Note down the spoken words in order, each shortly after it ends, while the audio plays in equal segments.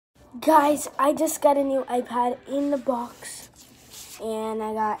Guys, I just got a new iPad in the box. And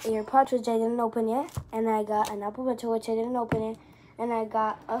I got AirPods, which I didn't open yet. And I got an Apple Pencil, which I didn't open yet. And I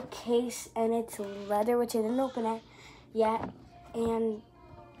got a case, and it's leather, which I didn't open it yet. And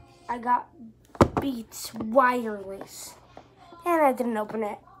I got Beats Wireless. And I didn't open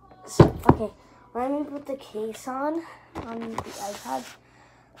it. So, okay, let me put the case on the iPad.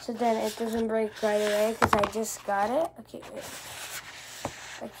 So then it doesn't break right away, because I just got it. Okay, wait.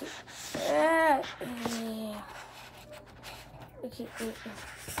 Okay. Yeah. Okay.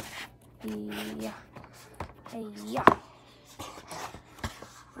 Yeah. Yeah.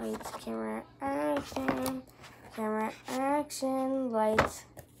 Lights, camera, action. Camera, action. Lights,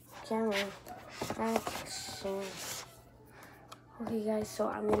 camera, action. Okay, guys. So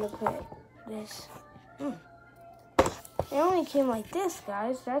I'm gonna put this. It only came like this,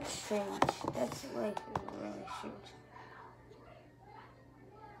 guys. That's strange. That's like really strange.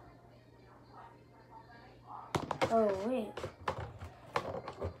 Oh, wait.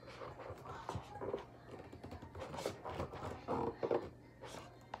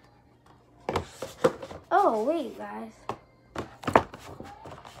 Oh, wait, guys.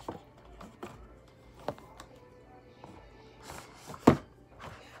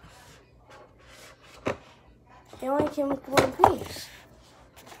 It only came with one piece.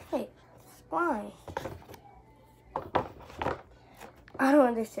 Wait, why? I don't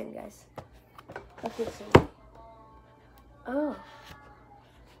understand, guys. Okay, so. Oh.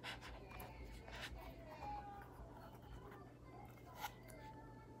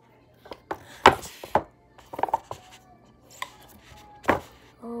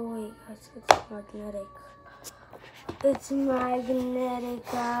 Oh, wait, guys, it's magnetic. It's magnetic,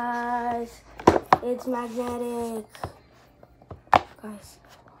 guys. It's magnetic. Guys,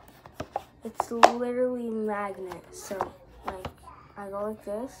 it's literally magnet. So, like, I go like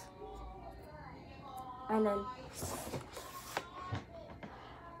this. And then.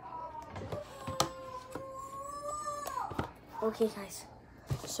 Okay, guys.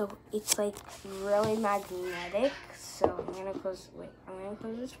 So, it's like really magnetic. So, I'm gonna close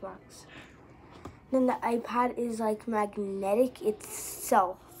this box. Then the iPad is like magnetic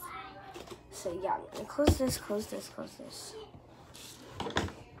itself. So yeah, I'm gonna close this.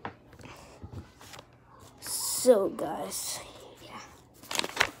 So guys, yeah.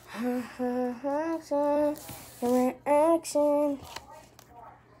 Camera action.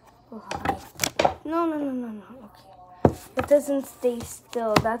 Oh, no. Okay. It doesn't stay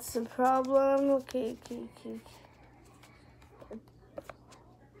still. That's the problem. Okay.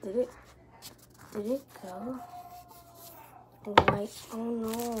 Did it go? Like, oh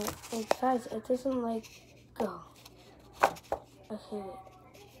no. Hey guys, it doesn't like go. Okay.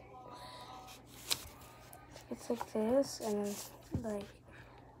 It's like this, and then like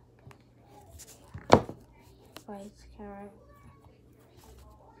lights, camera.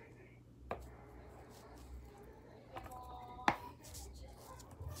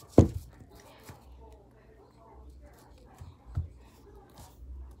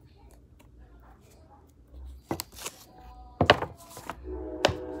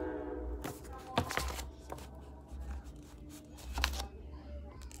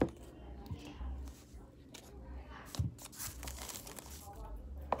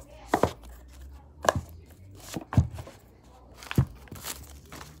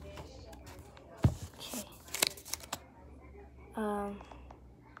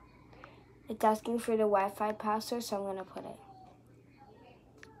 It's asking for the Wi-Fi password, so I'm gonna put it.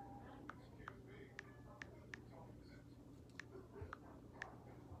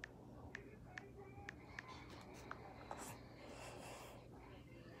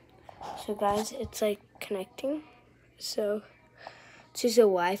 So guys, it's like connecting. So choose a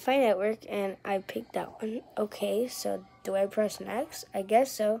Wi-Fi network, and I picked that one. Okay, so do I press next? I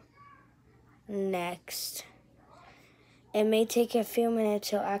guess so. Next. It may take a few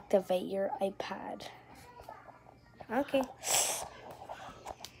minutes to activate your iPad. Okay.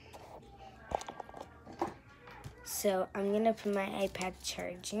 So I'm gonna put my iPad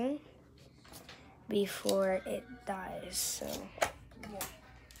charging before it dies. So yeah.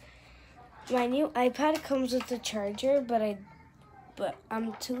 My new iPad comes with a charger, but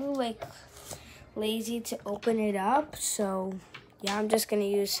I'm too like lazy to open it up. So yeah, I'm just gonna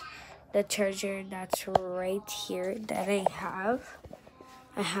use the charger that's right here that I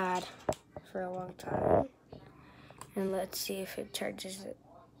had for a long time. And let's see if it charges it.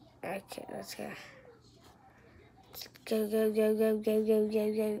 Okay, let's go. Go.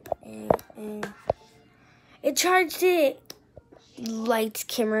 And it charged it. Lights,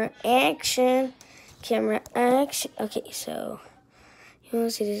 camera, action. Okay, so You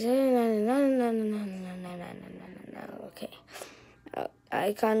want to see this? Okay.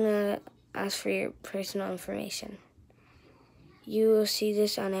 I kind of ask for your personal information. You will see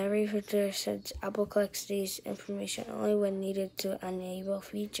this on every filter since Apple collects these information only when needed to enable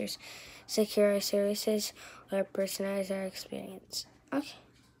features, secure our services, or personalize our experience. Okay.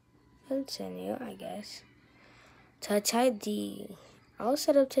 Continue, I guess. Touch ID. I'll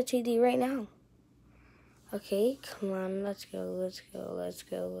set up Touch ID right now. Okay, come on, let's go.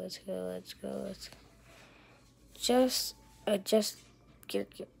 Just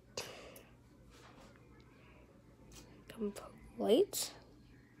get complete.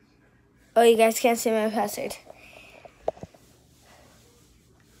 Oh, you guys can't see my password.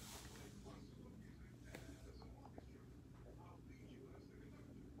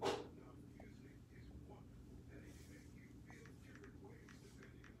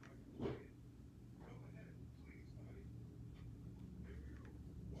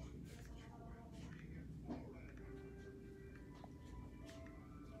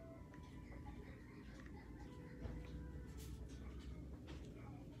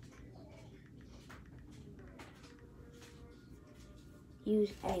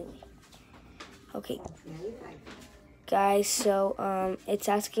 Use anyway. Okay. Guys, so it's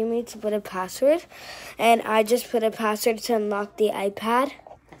asking me to put a password, and I just put a password to unlock the iPad.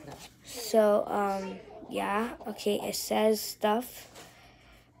 So yeah, okay, it says stuff.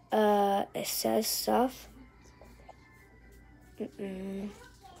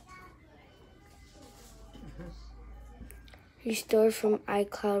 Restore from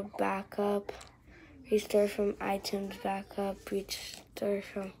iCloud backup. Restore from iTunes backup. Restore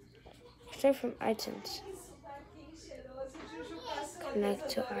from iTunes. Connect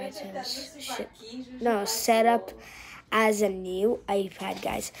to iTunes. No, set up as a new iPad,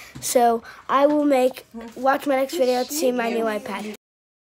 guys. So I will watch my next video to see my new iPad.